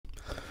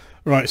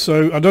Right,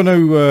 so I don't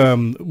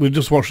know, we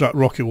just watched that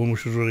rocket one,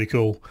 which was really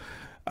cool.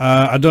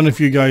 I don't know if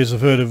you guys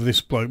have heard of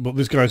this bloke, but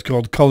this guy's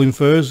called Colin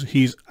Furs.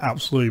 He's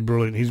absolutely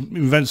brilliant. He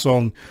invents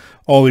on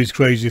all these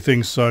crazy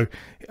things. So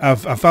I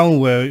found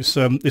where it's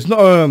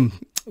not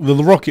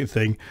the rocket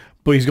thing,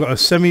 but he's got a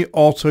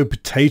semi-auto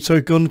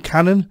potato gun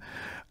cannon,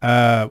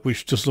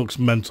 which just looks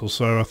mental.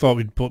 So I thought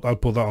I'd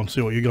put that on,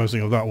 see what you guys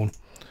think of that one.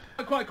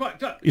 Quite.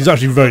 He's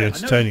actually very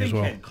entertaining as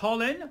well.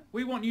 Colin,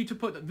 we want you to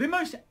put the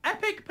most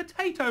epic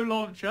potato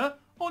launcher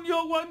on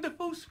your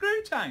wonderful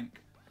screw tank.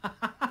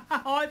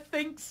 I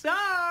think so.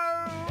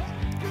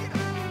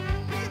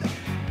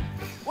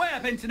 Way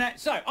up internet.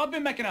 So I've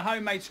been making a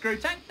homemade screw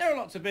tank. There are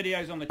lots of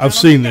videos on the channel. I've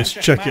seen this.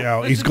 Check it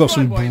out. He's got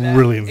some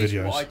brilliant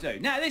videos. What I do.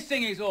 Now this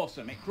thing is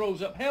awesome. It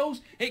crawls up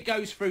hills. It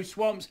goes through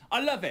swamps.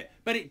 I love it,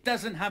 but it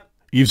doesn't have.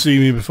 You've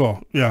seen me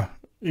before. Yeah,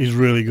 he's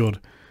really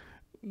good.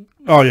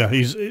 Oh yeah,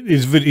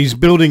 he's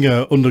building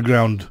a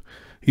underground.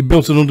 He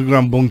built an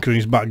underground bunker in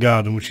his back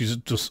garden, which is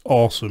just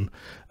awesome.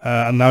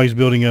 And now he's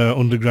building an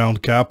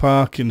underground car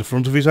park in the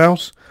front of his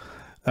house.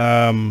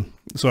 So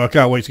I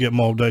can't wait to get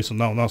more updates on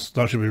that one.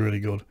 That should be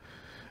really good.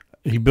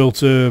 He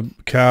built a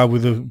car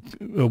with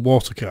a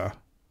water car.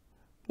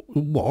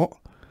 What?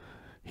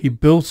 He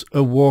built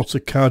a water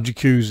car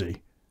jacuzzi.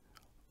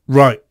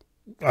 Right.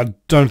 I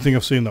don't think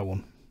I've seen that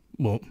one.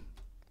 What?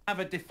 Have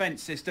a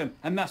defence system,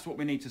 and that's what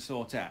we need to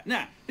sort out.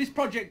 Now, this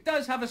project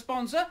does have a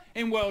sponsor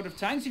in World of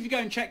Tanks. If you go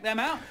and check them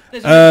out,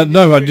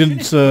 no, I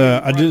didn't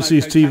see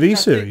his TV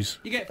series.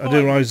 I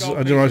didn't realise he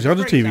had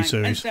a TV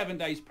series. And 7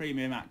 days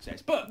premium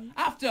access. But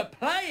after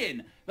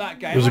playing that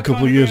game, it was a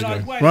couple of years ago.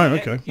 Right,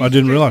 okay. I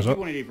didn't realise that. You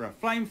wanted either a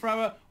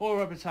flamethrower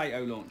or a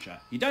potato launcher.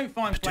 You don't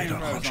find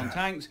flamethrowers on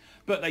tanks,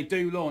 but they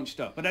do launch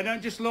stuff. But they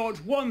don't just launch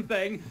one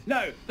thing.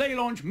 No, they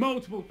launch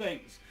multiple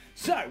things.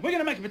 So, we're going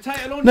to make a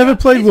potato launcher. Never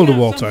played World of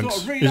War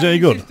Tanks. Is it any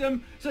good?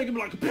 System, so it can be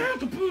like...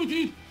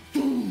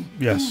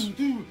 Yes.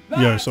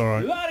 Yeah, it's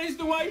alright. That is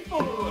the way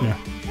forward. Yeah.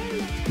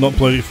 Not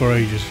played it for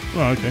ages.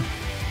 Oh, okay.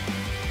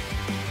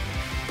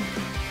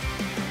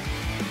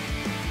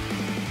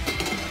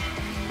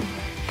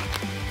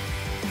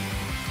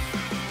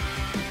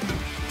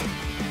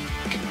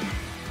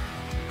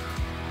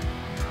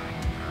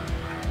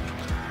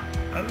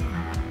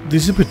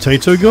 This is a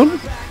potato gun?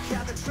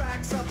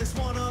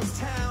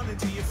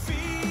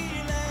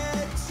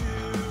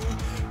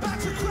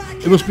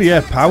 It must be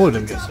air powered,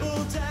 I'm guessing.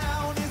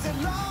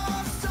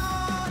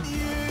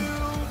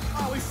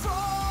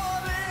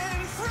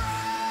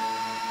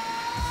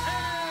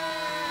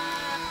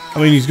 I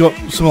mean, he's got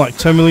something like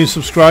 10 million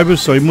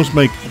subscribers, so he must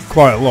make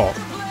quite a lot.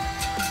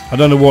 I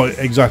don't know what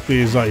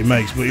exactly it is that he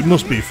makes, but it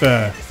must be a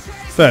fair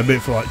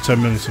bit for like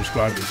 10 million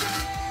subscribers.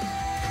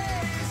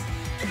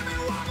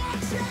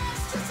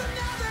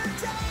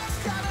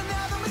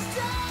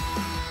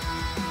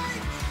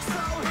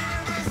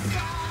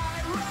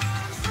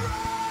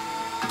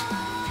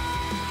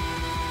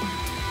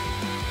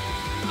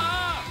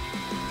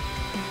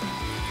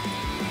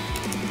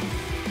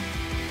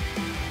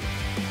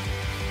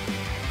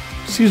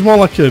 Seems more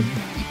like a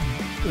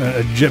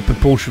jet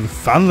propulsion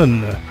fan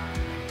than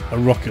a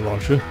rocket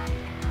launcher.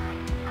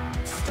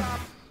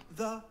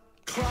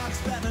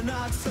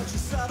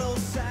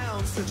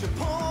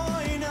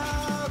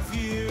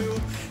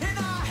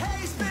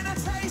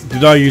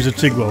 Did I use a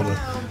TIG welder?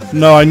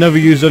 No, I never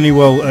used any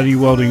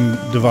welding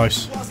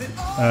device.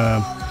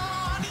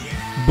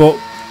 But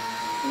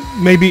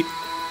maybe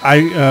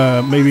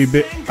maybe a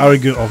bit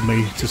arrogant of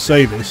me to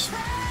say this,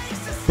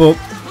 but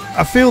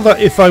I feel that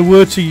if I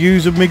were to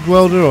use a MIG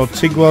welder or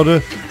TIG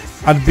welder,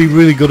 I'd be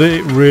really good at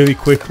it really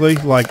quickly,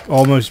 like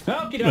almost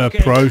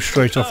pro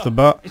straight off the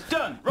bat. It's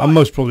done. Right. I'm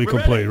most probably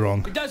completely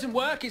wrong. It doesn't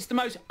work. It's the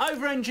most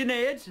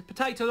over-engineered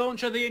potato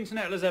launcher the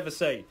internet has ever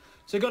seen.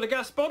 So we've got a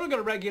gas bottle, we've got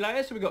a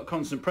regulator, so we've got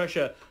constant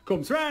pressure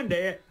comes round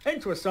here,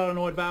 into a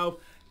solenoid valve,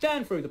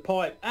 down through the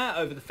pipe, out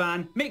over the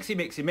fan,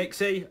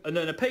 mixy, and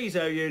then a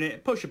piezo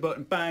unit, push a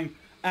button, bang,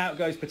 out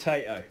goes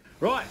potato.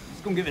 Right,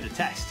 let's go and give it a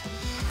test.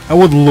 I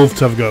would love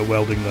to have a go at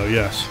welding though,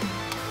 yes.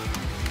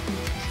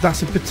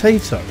 That's a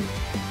potato.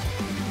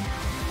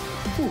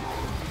 Ooh.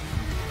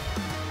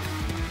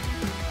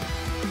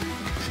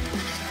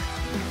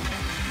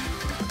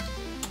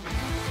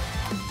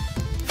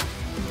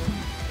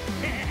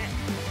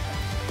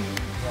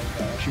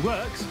 She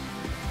works.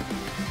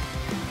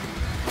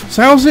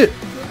 So how's it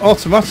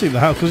automatic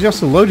now? Because he has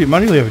to load it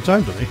manually every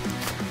time, doesn't he?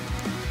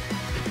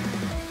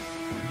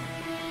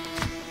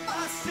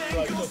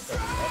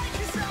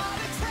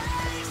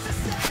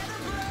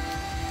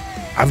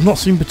 I've not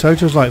seen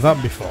potatoes like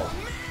that before.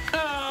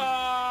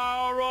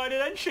 Alrighty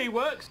then, she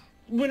works.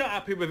 We're not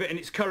happy with it in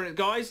its current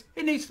guise.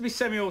 It needs to be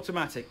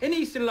semi-automatic. It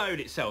needs to load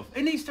itself.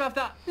 It needs to have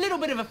that little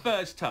bit of a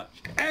first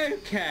touch.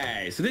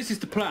 Okay, so this is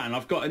the plan.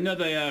 I've got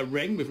another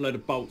ring with a load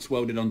of bolts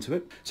welded onto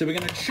it. So we're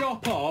going to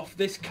chop off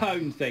this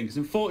cone thing, because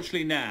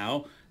unfortunately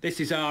now this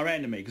is our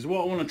enemy. Because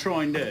what I want to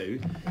try and do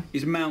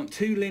is mount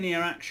 2 linear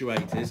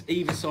actuators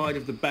either side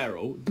of the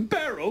barrel. The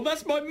barrel?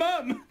 That's my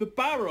mum! The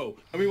barrel!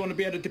 And we want to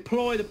be able to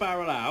deploy the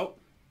barrel out,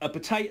 a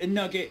potato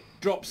nugget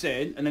drops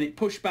in, and then it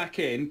pushed back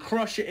in,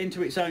 crush it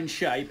into its own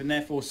shape, and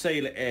therefore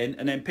seal it in,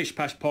 and then pish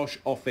pash posh,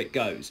 off it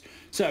goes.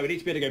 So we need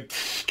to be able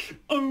to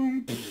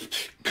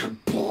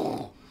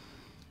go,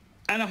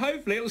 and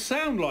hopefully it'll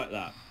sound like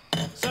that.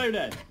 So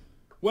then,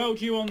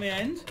 weld you on the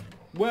end,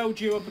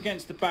 weld you up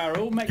against the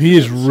barrel. Make he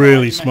is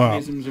really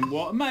smart. And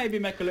what, maybe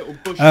make a little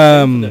bush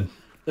for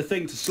the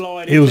thing to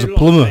slide. He was a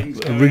plumber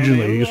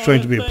originally. He was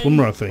trained to be a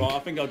plumber, I think. Well, I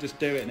think I'll just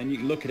do it, and then you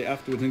can look at it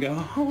afterwards and go,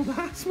 oh,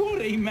 that's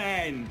what he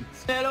meant.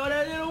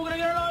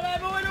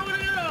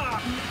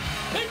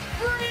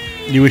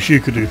 You wish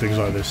you could do things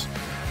like this.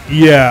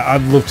 Yeah,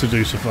 I'd love to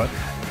do stuff like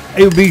that.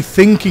 It would be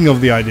thinking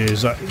of the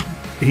ideas that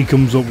he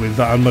comes up with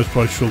that I'd most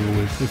probably struggle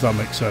with, if that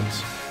makes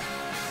sense.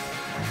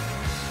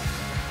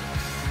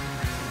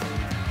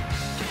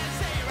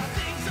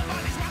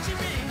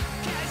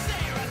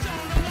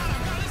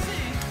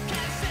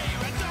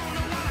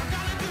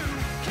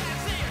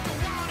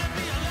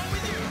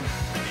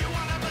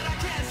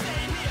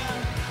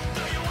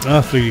 Ah,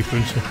 3D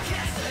printer.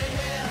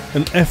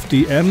 An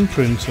FDM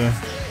printer.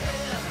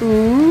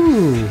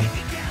 Ooh.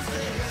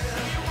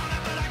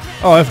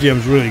 Oh, FDM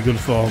is really good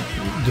for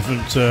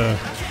different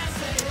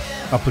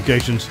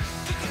applications.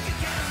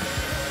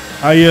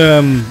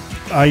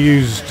 I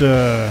used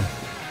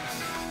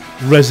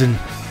resin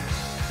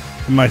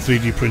in my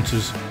 3D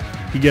printers.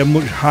 You get a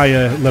much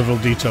higher level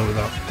of detail with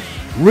that.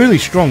 Really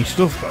strong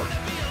stuff though.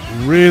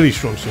 Really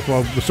strong stuff.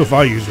 Well, the stuff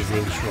I used was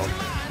really strong.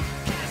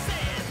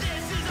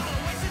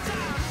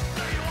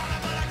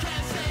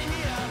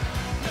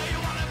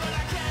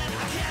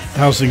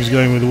 How's things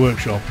going with the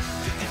workshop?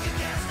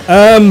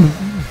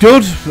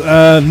 Good.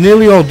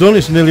 Nearly all done.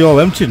 It's nearly all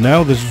emptied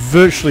now. There's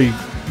virtually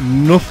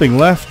nothing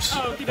left.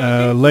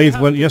 Lathe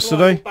went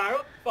yesterday.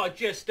 If I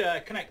just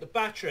connect the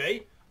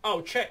battery.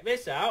 Oh, check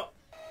this out.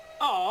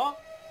 Oh,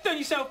 done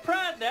yourself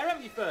proud there,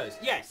 haven't you, first?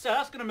 Yes, so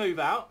that's going to move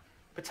out.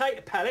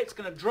 Potato pellet's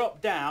going to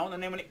drop down,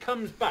 and then when it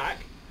comes back,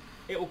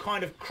 it will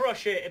kind of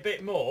crush it a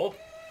bit more,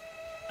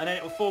 and then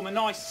it will form a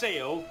nice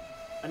seal,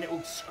 and it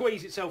will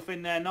squeeze itself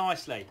in there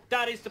nicely.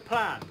 That is the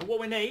plan. But what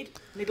we need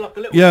like a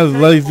little... Yeah, the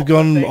lathe are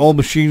gone, all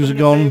machines are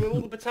gone. With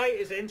all the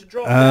potatoes in to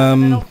drop down,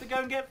 and then off to go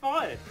and get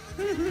fired.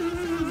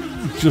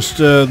 Just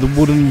the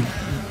wooden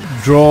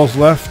drawers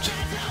left.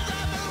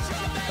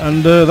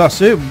 And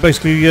that's it.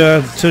 Basically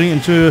turning it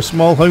into a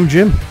small home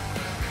gym.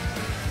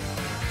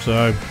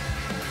 So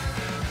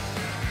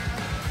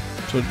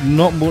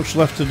not much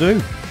left to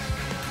do.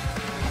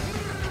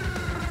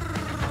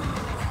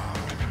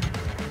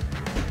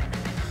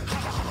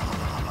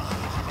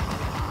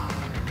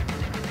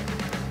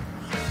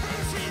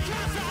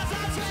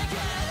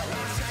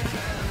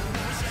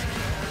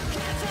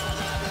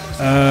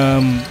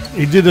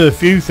 He did a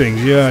few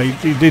things, yeah.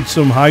 He did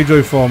some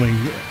hydroforming,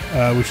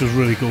 which was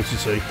really cool to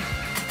see.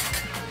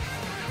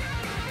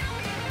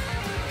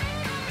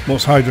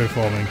 What's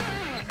hydroforming?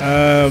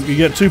 You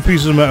get two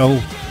pieces of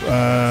metal,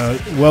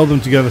 weld them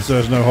together so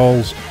there's no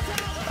holes,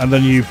 and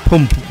then you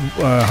pump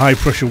high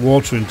pressure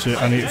water into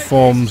it, and it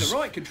forms the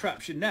right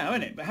contraption now,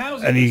 isn't it? But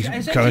how's any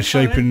kind of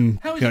shape, and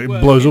it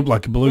blows up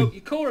like a balloon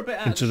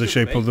into the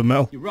shape of the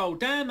metal. You roll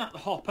down that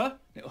hopper,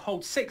 it'll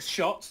hold 6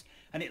 shots,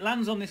 and it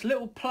lands on this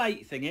little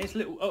plate thing here, this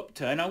little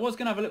upturn. I was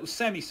going to have a little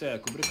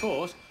semicircle, but of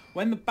course,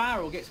 when the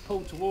barrel gets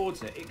pulled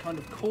towards it, it kind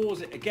of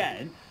cores it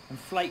again and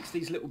flakes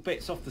these little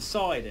bits off the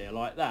side here,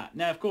 like that.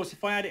 Now, of course,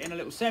 if I had it in a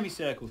little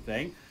semicircle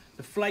thing,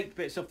 the flaked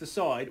bits off the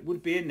side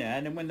would be in there,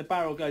 and then when the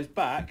barrel goes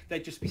back,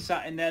 they'd just be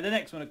sat in there. The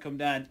next one would come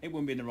down, it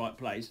wouldn't be in the right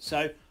place.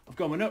 So I've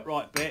gone an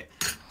upright bit,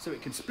 so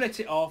it can split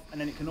it off,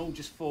 and then it can all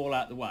just fall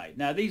out the way.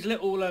 Now, these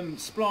little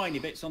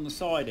spliney bits on the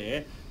side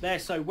here, they're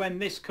so when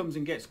this comes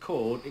and gets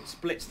cored, it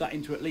splits that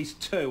into at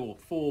least 2 or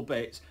 4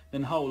 bits,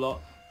 then the whole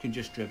lot can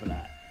just dribble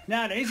out.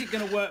 Now, is it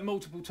going to work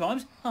multiple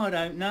times? I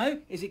don't know.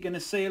 Is it going to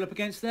seal up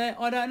against there?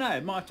 I don't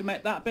know. Might have to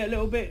make that bit a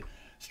little bit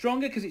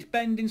stronger because it's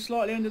bending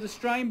slightly under the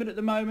strain, but at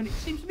the moment it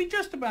seems to be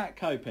just about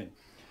coping.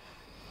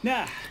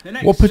 Now, the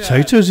next what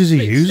potatoes is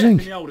he using?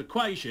 Step in the old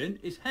equation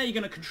is how you're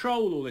going to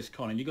control all this,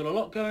 Colin. You've got a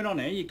lot going on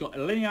here. You've got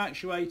linear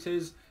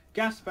actuators,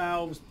 gas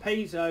valves,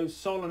 piezo,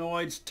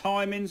 solenoids,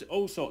 timings,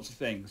 all sorts of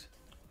things.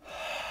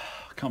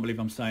 I can't believe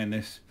I'm saying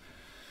this.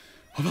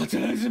 I've had to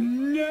learn some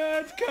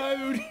nerd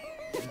code.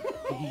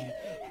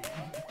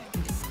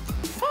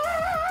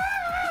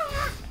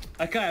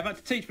 Okay, I've had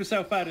to teach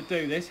myself how to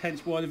do this,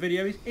 hence why the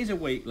video is a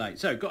week late.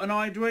 So, got an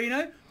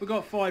Arduino, we've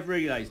got 5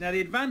 relays. Now,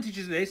 the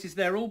advantages of this is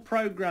they're all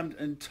programmed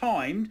and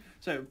timed.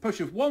 So,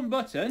 push of one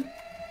button,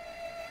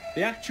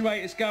 the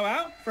actuators go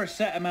out for a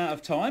set amount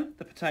of time,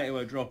 the potato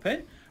will drop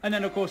in, and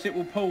then, of course, it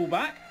will pull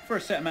back for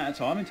a set amount of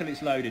time until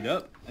it's loaded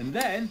up, and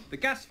then the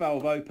gas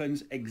valve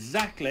opens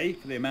exactly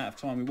for the amount of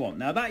time we want.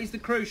 Now, that is the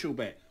crucial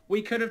bit.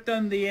 We could have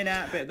done the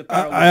in-out bit of the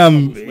barrel.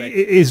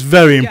 It's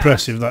very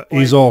impressive that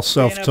he's all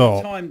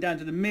self-taught. Time down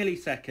to the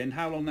millisecond,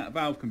 how long that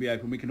valve can be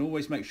open. We can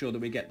always make sure that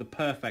we get the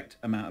perfect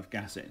amount of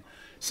gas in.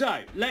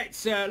 So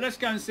let's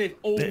go and see if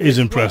all it is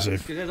impressive,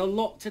 because there's a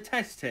lot to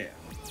test here.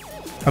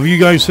 Have you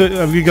guys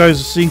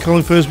seen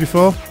Colin Furze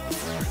before?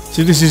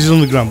 See, this is his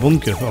underground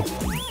bunker.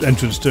 Oh,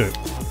 entrance to it.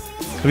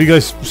 Have you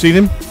guys seen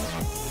him?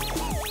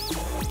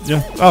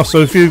 Yeah. Oh,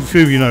 so a few of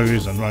you know who he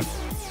is then, right?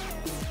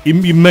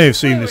 You may have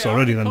seen this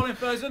already then.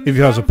 If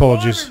you have,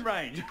 apologies.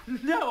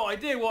 No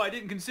idea why I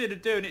didn't consider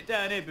doing it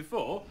down here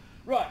before.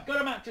 Right,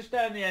 got a mattress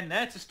down the end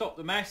there to stop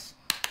the mess.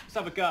 Let's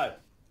have a go.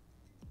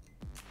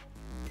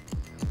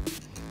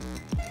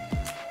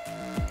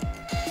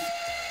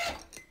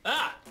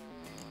 Ah!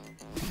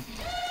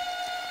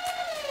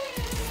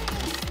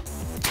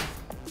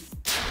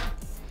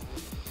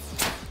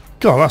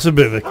 God, that's a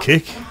bit of a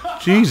kick.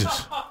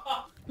 Jesus.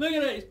 Look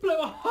at it, it's blew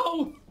a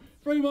hole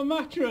through my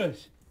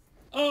mattress.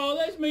 Oh,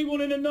 there's me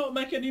wanting to not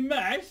make any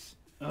mess.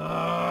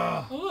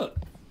 Oh, look.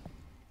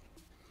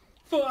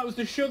 Thought that was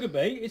the sugar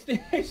beet.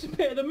 It's a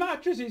bit of the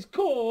mattress. It's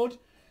cored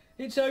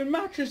its own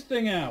mattress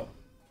thing out.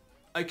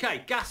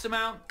 Okay, gas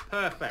amount,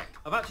 perfect.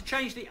 I've had to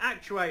change the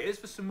actuators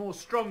for some more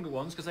stronger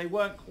ones because they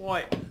weren't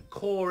quite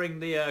coring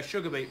the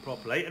sugar beet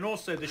properly, and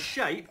also the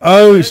shape.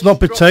 Oh, it's not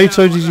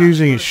potatoes he's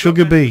using, it's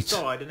sugar beet.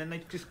 And then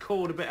they just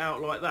cored a bit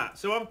out like that.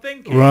 So I'm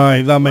thinking,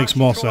 right, that makes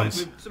more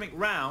sense. With something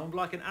round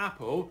like an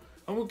apple,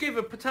 and we'll give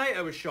a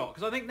potato a shot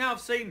because I think now I've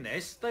seen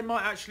this, they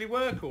might actually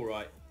work all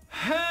right.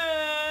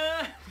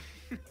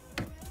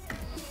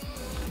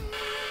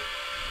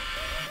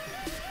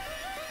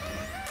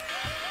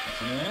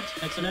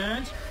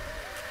 Excellent.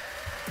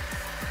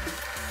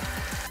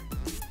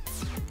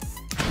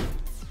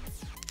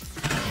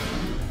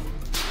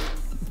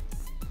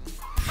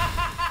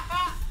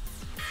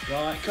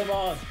 Right, come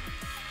on.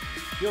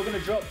 You're going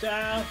to drop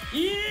down.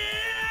 Yeah!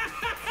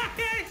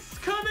 It's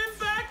coming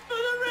back for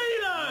the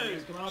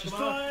reload. Come on. She's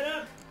fired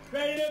up.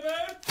 Ready to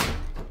move.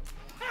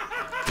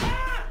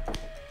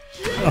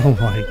 Oh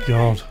my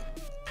God.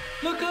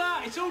 Look at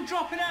that. It's all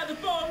dropping out the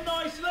bottom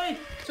nicely.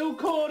 It's all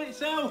caught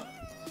itself.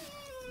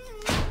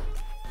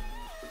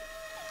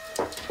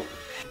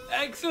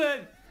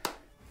 Excellent.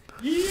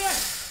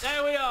 Yes,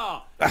 there we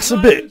are. That's a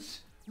bit.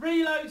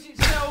 Reloads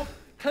itself,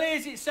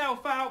 clears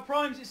itself out,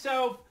 primes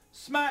itself,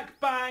 smack,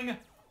 bang,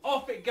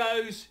 off it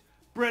goes.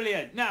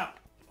 Brilliant. Now,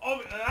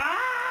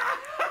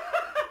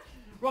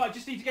 right,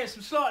 just need to get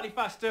some slightly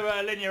faster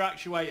linear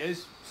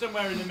actuators,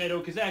 somewhere in the middle,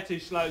 because they're too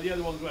slow. The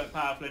other ones weren't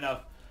powerful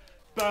enough.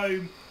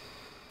 Boom.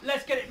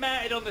 Let's get it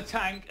mounted on the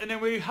tank, and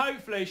then we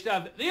hopefully should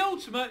have the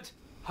ultimate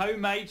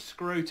homemade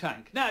screw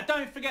tank. Now,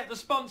 don't forget the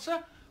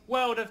sponsor,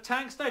 World of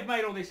Tanks. They've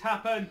made all this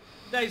happen.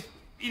 There's,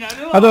 you know,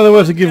 I don't know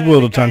where to give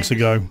World of Tanks a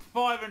go.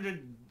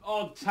 500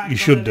 odd tanks. You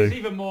should do. It's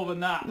even more than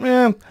that.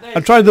 Yeah,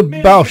 I tried the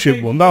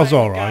Battleship one. That was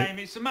all right.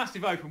 It's a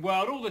massive open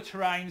world. All the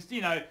terrains.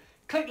 You know,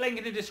 click link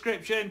in the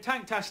description.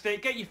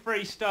 Tanktastic. Get your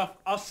free stuff.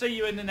 I'll see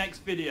you in the next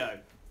video.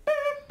 Boo,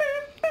 boo,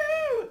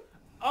 boo.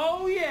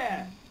 Oh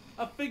yeah.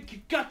 I think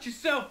you got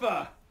yourself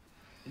a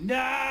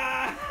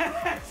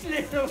nice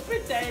little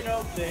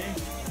potato thing.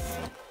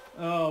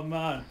 Oh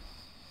man.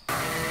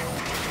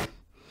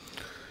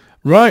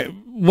 Right,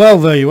 well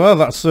there you are.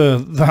 That's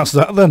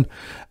that then.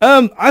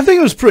 I think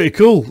it was pretty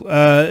cool.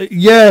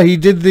 Yeah, he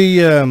did the.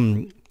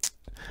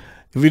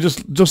 If you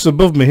just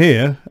above me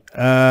here,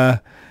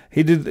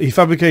 he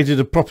fabricated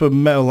a proper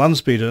metal land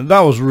speeder, and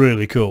that was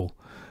really cool.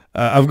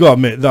 I've got to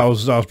admit that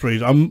was pretty.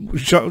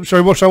 Shall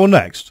we watch that one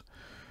next?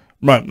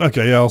 Right.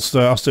 Okay. Yeah, I'll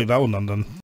stick that one on then.